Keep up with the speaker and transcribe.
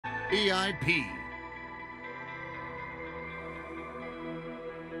VIP.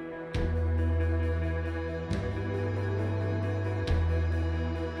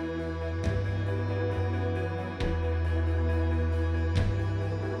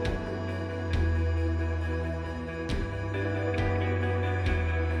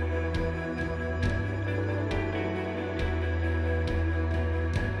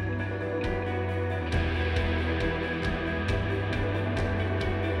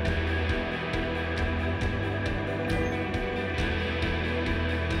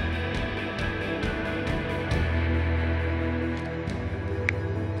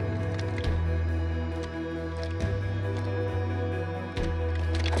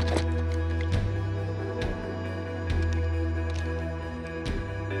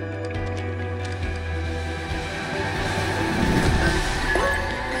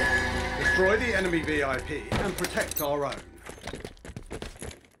 Destroy the enemy VIP and protect our own.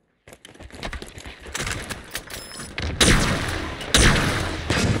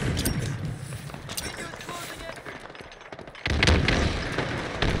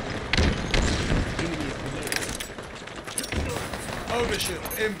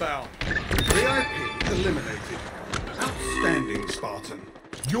 Overshield inbound. VIP eliminated. Outstanding, Spartan.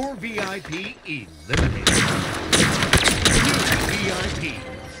 Your VIP eliminated. New VIP.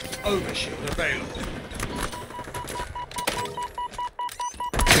 Overshield available.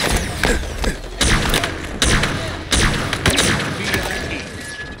 VIP.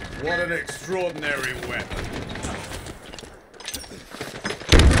 What an extraordinary weapon.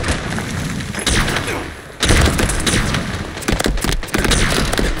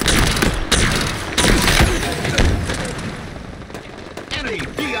 Enemy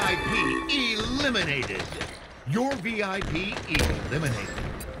VIP eliminated. Your VIP eliminated.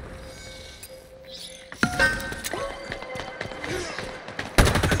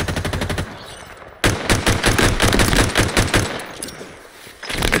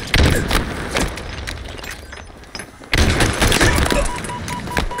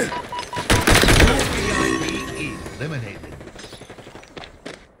 Eliminated.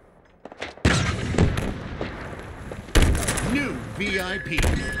 New VIP.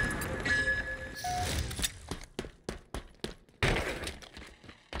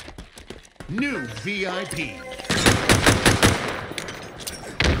 New VIP.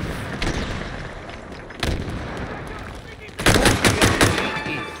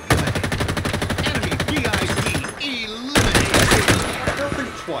 Enemy VIP eliminated. They'll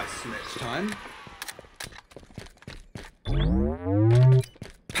think twice next time.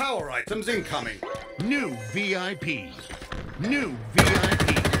 Power items incoming. New VIP. New VIP.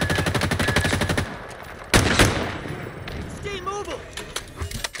 Stay mobile.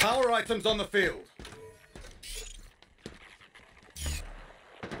 Power items on the field.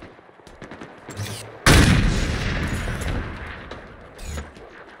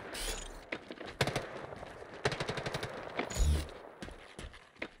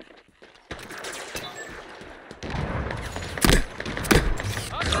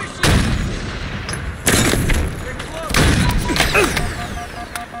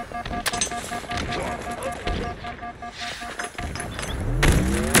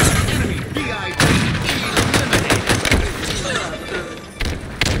 Enemy VIP eliminated.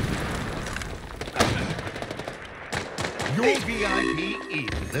 Your VIP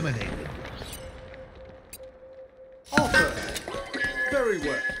eliminated. Offer. Very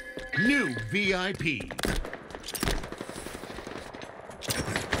well. New VIP.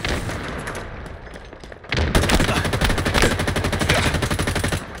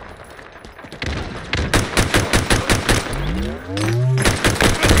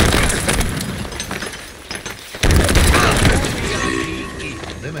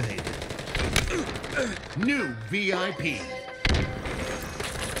 Eliminated. New VIP.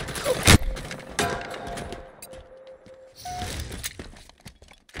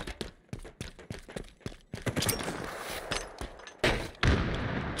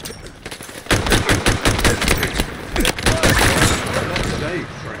 Not today,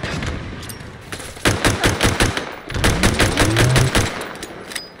 friend.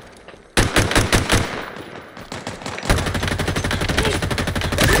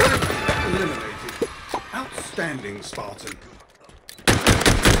 Eliminated. Outstanding, Spartan.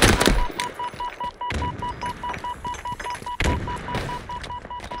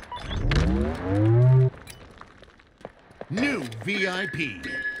 New VIP.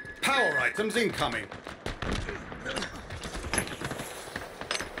 Power items incoming.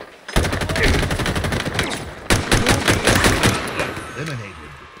 Eliminated.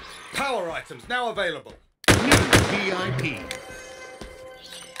 Power items now available. New VIP.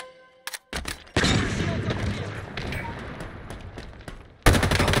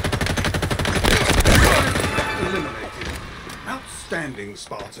 blinding,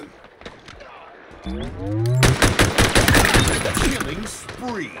 Spartan. Killing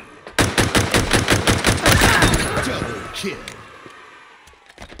spree. Double kill.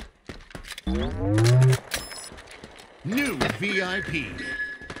 New VIP.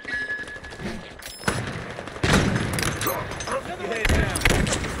 Head down.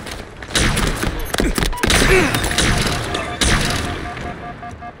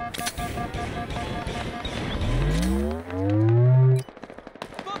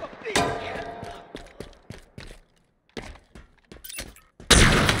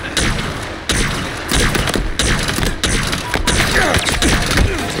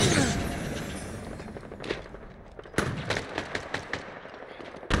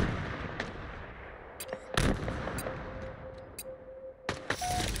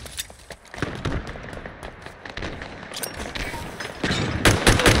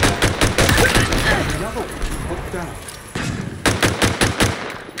 Another one. Put down.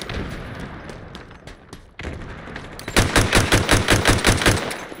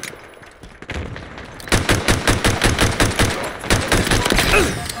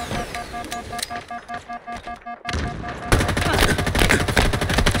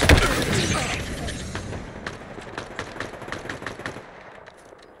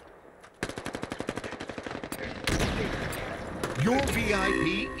 Your VIP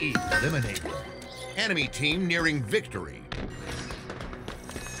eliminated. Enemy team nearing victory.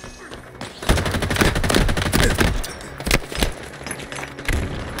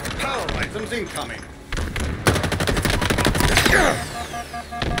 Power items incoming.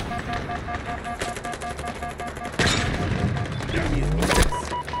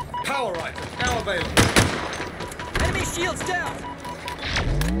 Power items now available. Enemy shields down.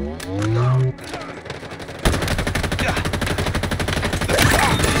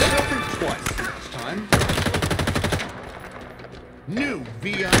 Don't think twice next time. New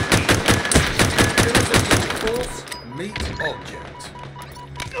VIP. Irresistible force, meet object.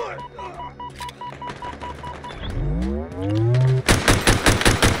 Your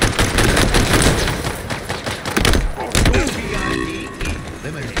VIP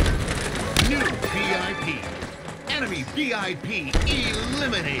eliminated. New VIP. Enemy VIP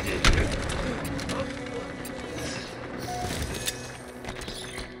eliminated.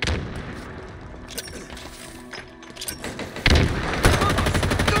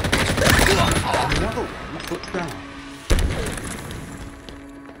 Another one put down.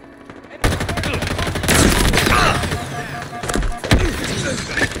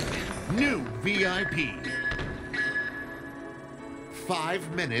 New VIP.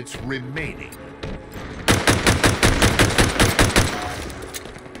 5 minutes remaining.